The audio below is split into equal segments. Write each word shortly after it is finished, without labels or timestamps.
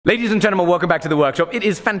Ladies and gentlemen, welcome back to the workshop. It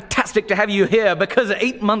is fantastic to have you here because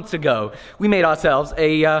 8 months ago, we made ourselves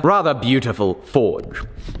a rather beautiful forge.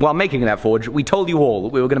 While making that forge, we told you all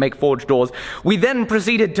that we were going to make forge doors. We then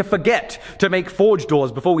proceeded to forget to make forge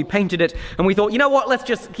doors before we painted it, and we thought, you know what, let's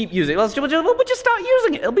just keep using it. We'll just start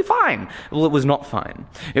using it. It'll be fine. Well, it was not fine.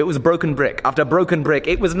 It was broken brick after broken brick.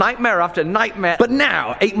 It was nightmare after nightmare. But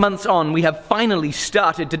now, 8 months on, we have finally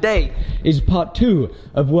started. Today is part 2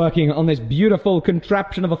 of working on this beautiful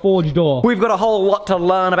contraption of a forge door. We've got a whole lot to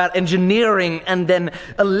learn about engineering and then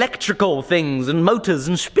electrical things and motors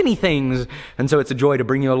and spinny things. And so it's a joy to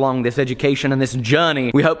bring you along this education and this journey.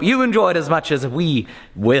 We hope you enjoy it as much as we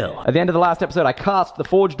will. At the end of the last episode, I cast the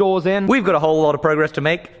forge doors in. We've got a whole lot of progress to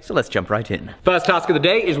make, so let's jump right in. First task of the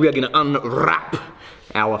day is we are going to unwrap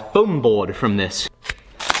our foam board from this.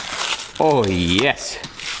 Oh yes.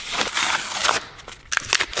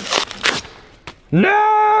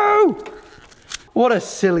 No! What a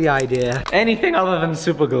silly idea. Anything other than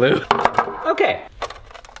super glue. Okay.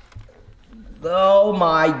 Oh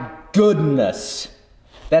my goodness.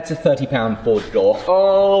 That's a 30-pound forge door.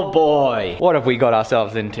 Oh boy. What have we got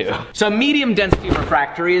ourselves into? So medium density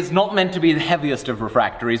refractory is not meant to be the heaviest of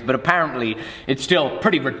refractories, but apparently it's still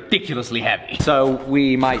pretty ridiculously heavy. So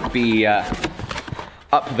we might be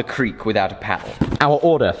up the creek without a paddle. Our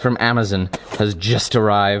order from Amazon has just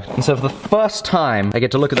arrived. And so for the first time, I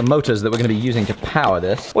get to look at the motors that we're gonna be using to power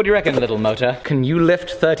this. What do you reckon, little motor? Can you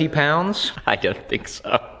lift 30 pounds? I don't think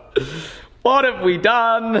so. What have we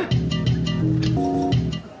done?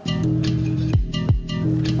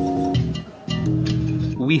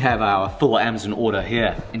 We have our full Amazon order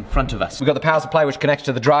here in front of us. We've got the power supply which connects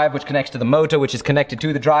to the drive, which connects to the motor, which is connected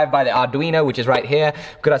to the drive by the Arduino, which is right here.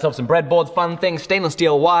 We've got ourselves some breadboards, fun things, stainless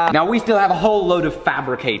steel wire. Now we still have a whole load of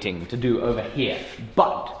fabricating to do over here,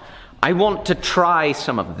 but I want to try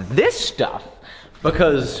some of this stuff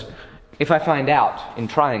because if I find out in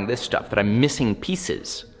trying this stuff that I'm missing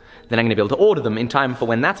pieces, then I'm gonna be able to order them in time for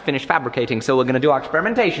when that's finished fabricating, so we're gonna do our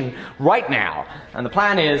experimentation right now. And the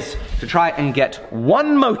plan is to try and get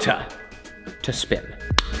one motor to spin.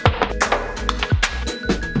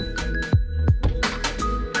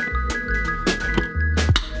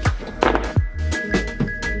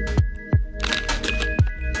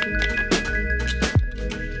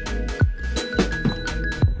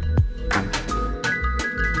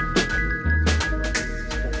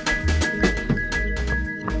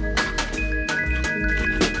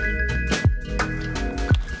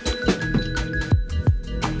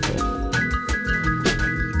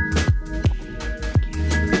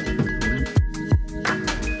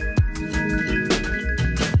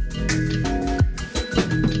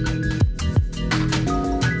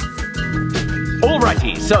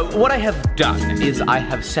 Alrighty, so what I have done is I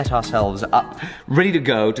have set ourselves up, ready to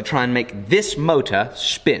go to try and make this motor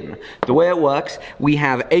spin. The way it works, we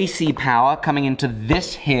have AC power coming into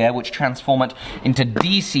this here, which transforms it into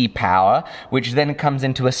DC power, which then comes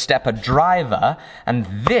into a stepper driver, and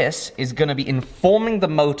this is going to be informing the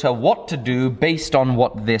motor what to do based on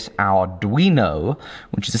what this Arduino,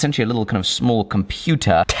 which is essentially a little kind of small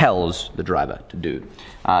computer, tells the driver to do.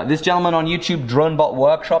 This gentleman on YouTube, DroneBot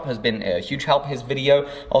Workshop, has been a huge help. His video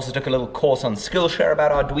also took a little course on Skillshare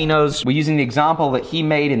about Arduinos. We're using the example that he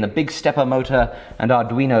made in the big stepper motor and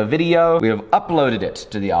Arduino video. We have uploaded it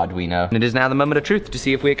to the Arduino, and it is now the moment of truth to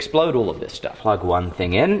see if we explode all of this stuff. Plug one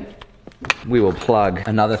thing in. We will plug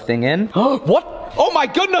another thing in. Oh, what? Oh my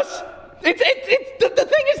goodness! The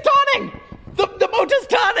thing is turning! The motor's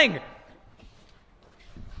turning!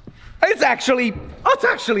 It's actually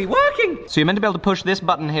working! So you're meant to be able to push this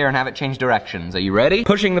button here and have it change directions. Are you ready?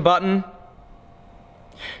 Pushing the button.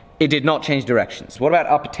 It did not change directions. What about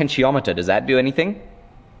our potentiometer? Does that do anything?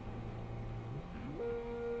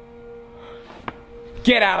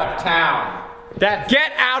 Get out of town!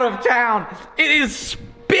 Get out of town! It is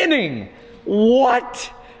spinning!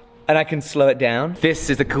 What? And I can slow it down. This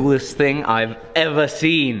is the coolest thing I've ever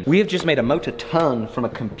seen. We have just made a motor turn from a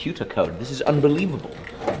computer code. This is unbelievable.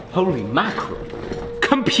 Holy mackerel.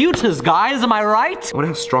 Computers, guys, am I right? I wonder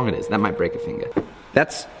how strong it is. That might break a finger.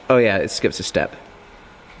 That's, oh yeah, it skips a step.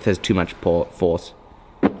 If there's too much force.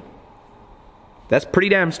 That's pretty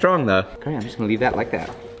damn strong though. Okay, I'm just gonna leave that like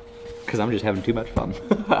that. Because I'm just having too much fun.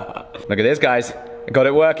 Look at this, guys. I got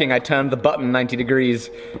it working. I turned the button 90 degrees.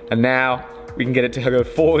 And now we can get it to go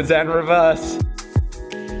forwards and reverse.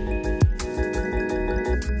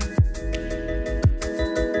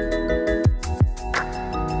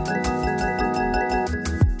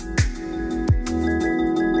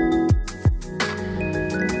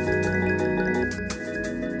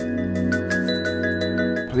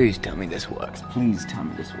 Please tell me this works. Please tell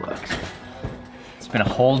me this works. It's It's been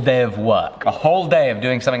a whole day of work. A whole day of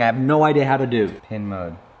doing something I have no idea how to do. Pin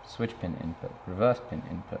mode, switch pin input, reverse pin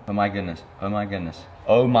input. Oh my goodness, oh my goodness.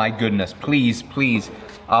 Oh my goodness, please, please.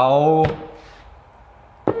 Oh.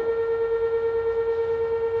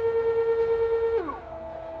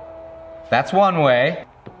 That's one way.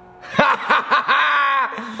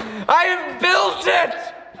 I have built it!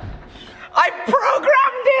 I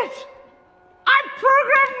programmed it! I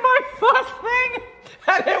programmed my first thing!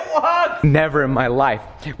 And it worked! Never in my life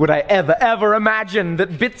would I ever imagine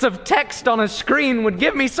that bits of text on a screen would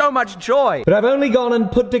give me so much joy. But I've only gone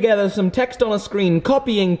and put together some text on a screen,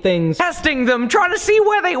 copying things, testing them, trying to see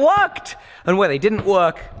where they worked and where they didn't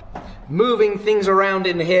work, moving things around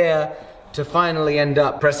in here to finally end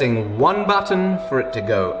up pressing one button for it to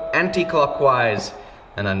go anti-clockwise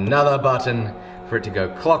and another button for it to go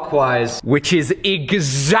clockwise, which is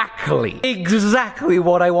exactly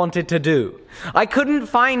what I wanted to do. I couldn't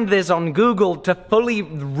find this on Google to fully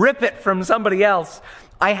rip it from somebody else.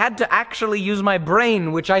 I had to actually use my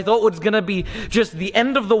brain, which I thought was gonna be just the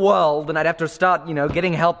end of the world, and I'd have to start, you know,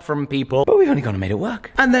 getting help from people. But we've only gone and made it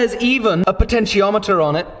work. And there's even a potentiometer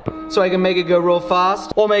on it, so I can make it go real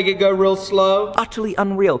fast, or make it go real slow. Utterly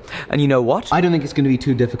unreal. And you know what? I don't think it's gonna be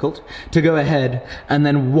too difficult to go ahead and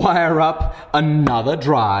then wire up another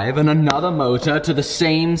drive and another motor to the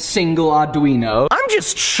same single Arduino. I'm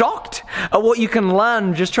just shocked at what you can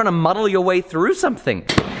learn just trying to muddle your way through something.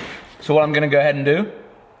 So what I'm gonna go ahead and do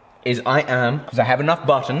is because I have enough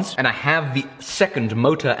buttons and I have the second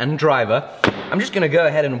motor and driver, I'm just gonna go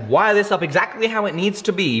ahead and wire this up exactly how it needs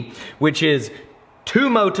to be, which is 2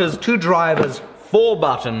 motors, 2 drivers, 4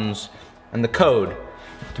 buttons, and the code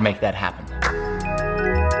to make that happen.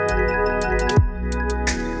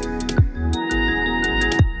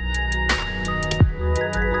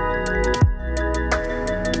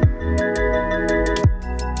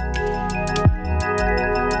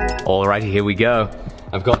 Alrighty, here we go.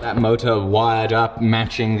 I've got that motor wired up,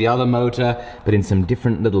 matching the other motor, but in some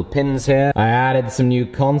different little pins here. I added some new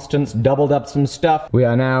constants, doubled up some stuff. We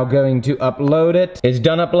are now going to upload it. It's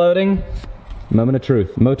done uploading. Moment of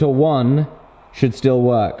truth. Motor 1 should still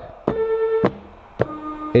work.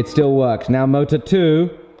 It still works. Now motor 2.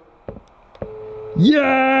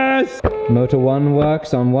 Yes! Motor 1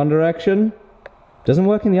 works on one direction. Doesn't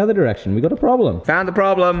work in the other direction. We got a problem. Found the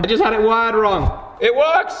problem. I just had it wired wrong. It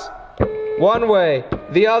works! One way,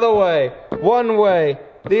 the other way, one way,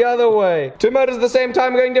 the other way. 2 motors at the same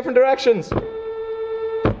time going different directions.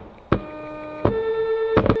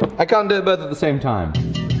 I can't do it both at the same time.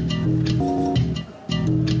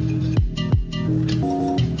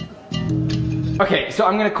 Okay, so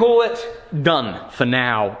I'm gonna call it done for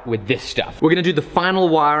now with this stuff. We're gonna do the final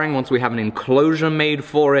wiring once we have an enclosure made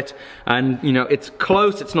for it, and you know, it's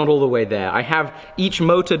close, it's not all the way there. I have each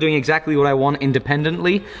motor doing exactly what I want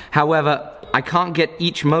independently. However, I can't get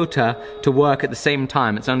each motor to work at the same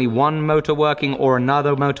time. It's only one motor working or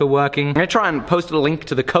another motor working. I'm gonna try and post a link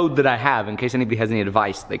to the code that I have in case anybody has any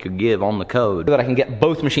advice they could give on the code so that I can get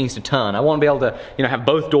both machines to turn. I want to be able to, you know, have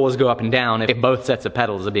both doors go up and down if both sets of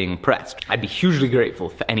pedals are being pressed. I'd be hugely grateful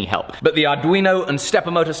for any help. But the Arduino and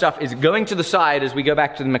stepper motor stuff is going to the side as we go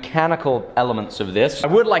back to the mechanical elements of this. I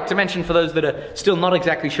would like to mention for those that are still not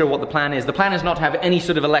exactly sure what the plan is not to have any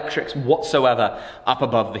sort of electrics whatsoever up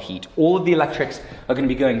above the heat. All of the electrics are going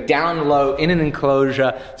to be going down low in an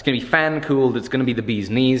enclosure. It's going to be fan cooled, it's going to be the bee's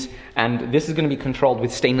knees, and this is going to be controlled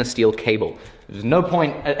with stainless steel cable. There's no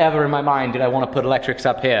point ever in my mind did I want to put electrics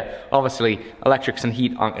up here. Obviously, electrics and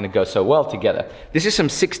heat aren't going to go so well together. This is some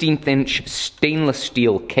 16th inch stainless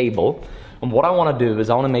steel cable. And what I want to do is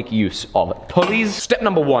I want to make use of pulleys. Step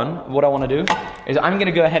number 1, what I want to do is I'm going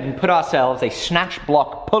to go ahead and put ourselves a snatch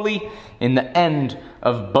block pulley in the end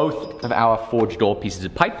of both of our forged door pieces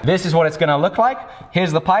of pipe. This is what it's going to look like.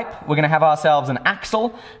 Here's the pipe. We're going to have ourselves an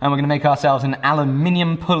axle, and we're going to make ourselves an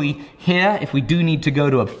aluminium pulley here. If we do need to go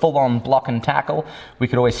to a full-on block and tackle, we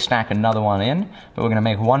could always stack another one in, but we're going to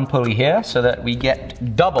make one pulley here so that we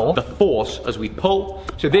get double the force as we pull.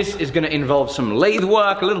 So this is going to involve some lathe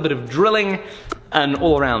work, a little bit of drilling, and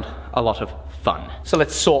all around a lot of fun. So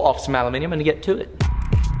let's saw off some aluminium and get to it.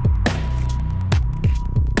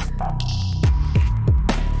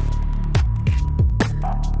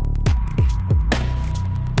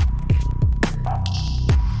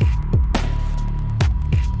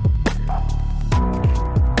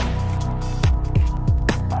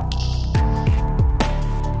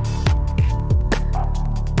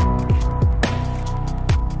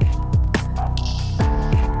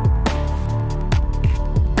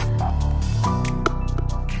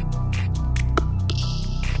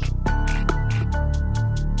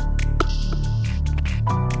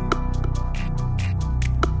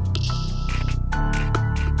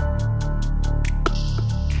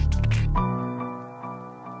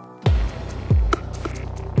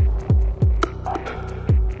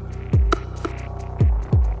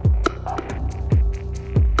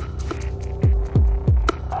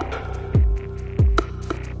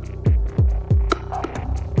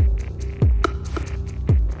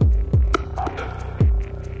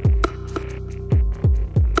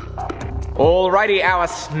 Alrighty, our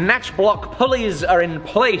snatch block pulleys are in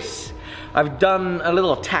place. I've done a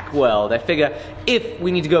little tack weld. I figure if we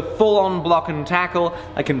need to go full on block and tackle,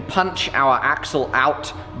 I can punch our axle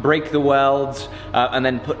out, break the welds, and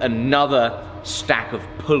then put another stack of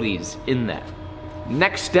pulleys in there.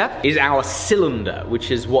 Next step is our cylinder,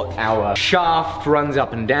 which is what our shaft runs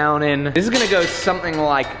up and down in. This is gonna go something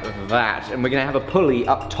like that, and we're gonna have a pulley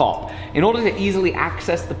up top. In order to easily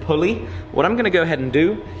access the pulley, what I'm gonna go ahead and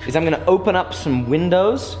do is I'm gonna open up some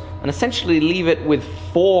windows and essentially leave it with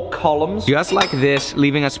 4 columns, just like this,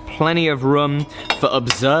 leaving us plenty of room for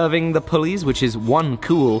observing the pulleys, which is 1,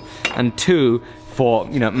 cool, and 2, for,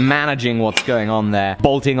 you know, managing what's going on there.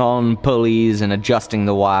 Bolting on pulleys and adjusting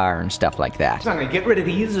the wire and stuff like that. So I'm gonna get rid of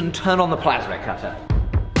these and turn on the plasma cutter.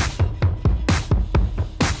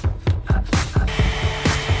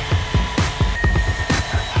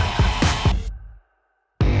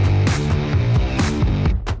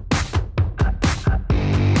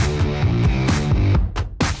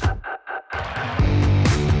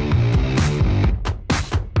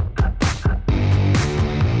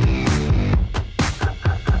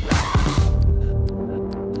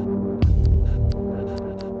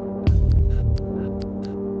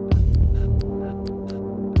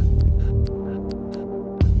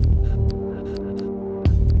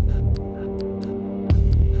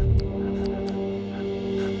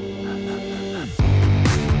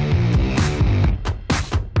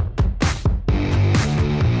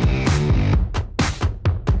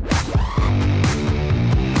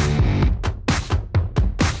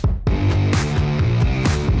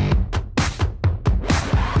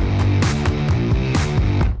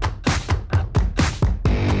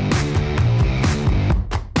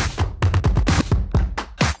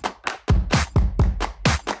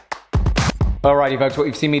 Alrighty folks, what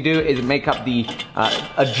you've seen me do is make up the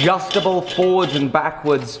adjustable forwards and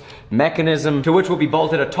backwards mechanism, to which will be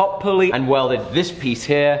bolted a top pulley and welded this piece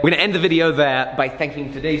here. We're gonna end the video there by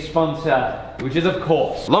thanking today's sponsor, which is of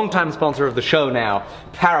course, longtime sponsor of the show now,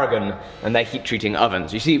 Paragon and their heat treating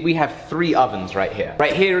ovens. You see, we have 3 ovens right here.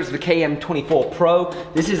 Right here is the KM24 Pro.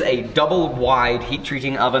 This is a double wide heat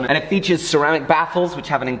treating oven, and it features ceramic baffles which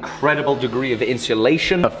have an incredible degree of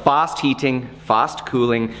insulation, for fast heating, fast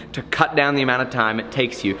cooling, to cut down the amount of time it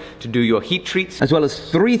takes you to do your heat treats, as well as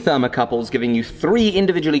 3 thermocouples giving you 3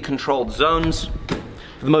 individually controlled zones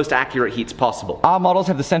for the most accurate heats possible. Our models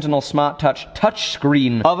have the Sentinel Smart Touch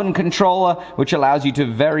touchscreen oven controller, which allows you to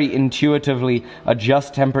very intuitively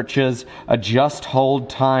adjust temperatures, adjust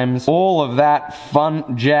hold times, all of that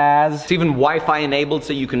fun jazz. It's even Wi-Fi enabled,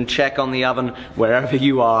 so you can check on the oven wherever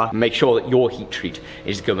you are, make sure that your heat treat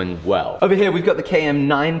is going well. Over here we've got the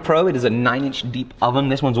KM9 Pro. It is a 9-inch deep oven.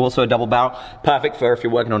 This one's also a double barrel, perfect for if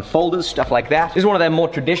you're working on folders, stuff like that. This is one of their more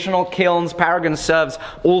traditional kilns. Paragon serves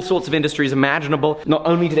all sorts of industries imaginable.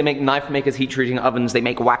 Not only do they make knife makers heat treating ovens, they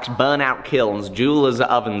make wax burnout kilns, jewelers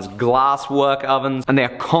ovens, glass work ovens, and they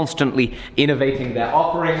are constantly innovating their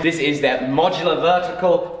offerings. This is their modular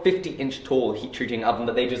vertical 50-inch tall heat treating oven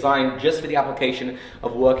that they designed just for the application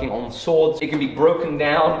of working on swords. It can be broken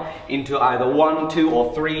down into either 1, 2,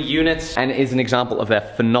 or 3 units, and is an example of their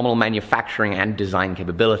phenomenal manufacturing and design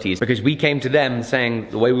capabilities, because we came to them saying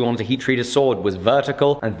the way we wanted to heat treat a sword was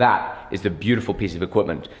vertical, and that is the beautiful piece of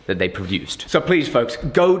equipment that they produced. So please folks,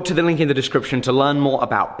 go to the link in the description to learn more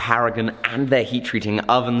about Paragon and their heat treating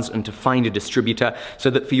ovens, and to find a distributor so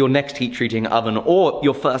that for your next heat treating oven or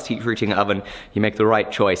your first heat treating oven, you make the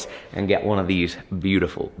right choice and get one of these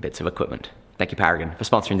beautiful bits of equipment. Thank you, Paragon, for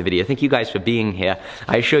sponsoring the video. Thank you guys for being here.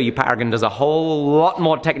 I assure you Paragon does a whole lot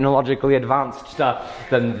more technologically advanced stuff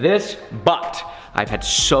than this, but I've had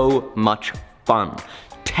so much fun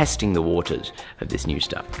testing the waters of this new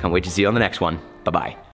stuff. Can't wait to see you on the next one. Bye-bye.